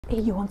Hey,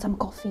 you want some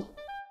coffee?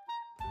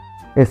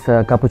 Yes,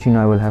 cappuccino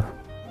I will have.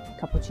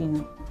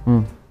 Cappuccino.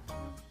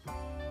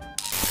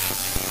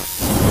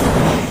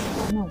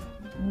 No,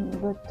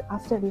 but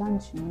after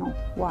lunch, no.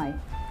 Why?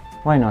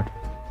 Why not?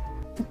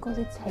 Because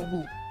it's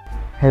heavy.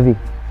 Heavy.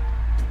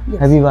 Yes.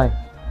 Heavy why?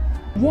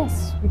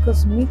 Yes,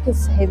 because milk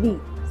is heavy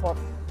for.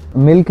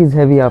 Milk is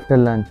heavy after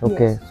lunch.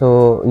 Okay, Yes.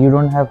 so you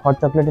don't have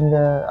hot chocolate in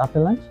the after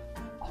lunch?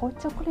 Hot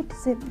chocolate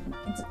is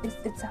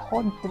it's a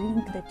hot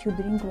drink that you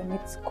drink when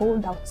it's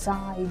cold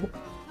outside.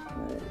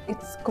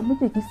 It's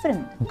completely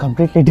different.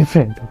 Completely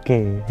different.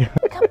 Okay.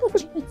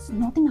 Cappuccino, it's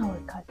not in our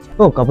culture.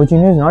 Oh,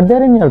 cappuccino is not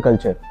there in your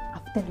culture.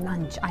 After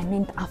lunch, I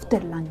meant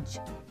after lunch.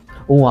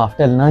 Oh,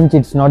 after lunch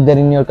it's not there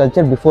in your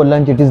culture. Before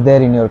lunch it is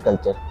there in your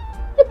culture.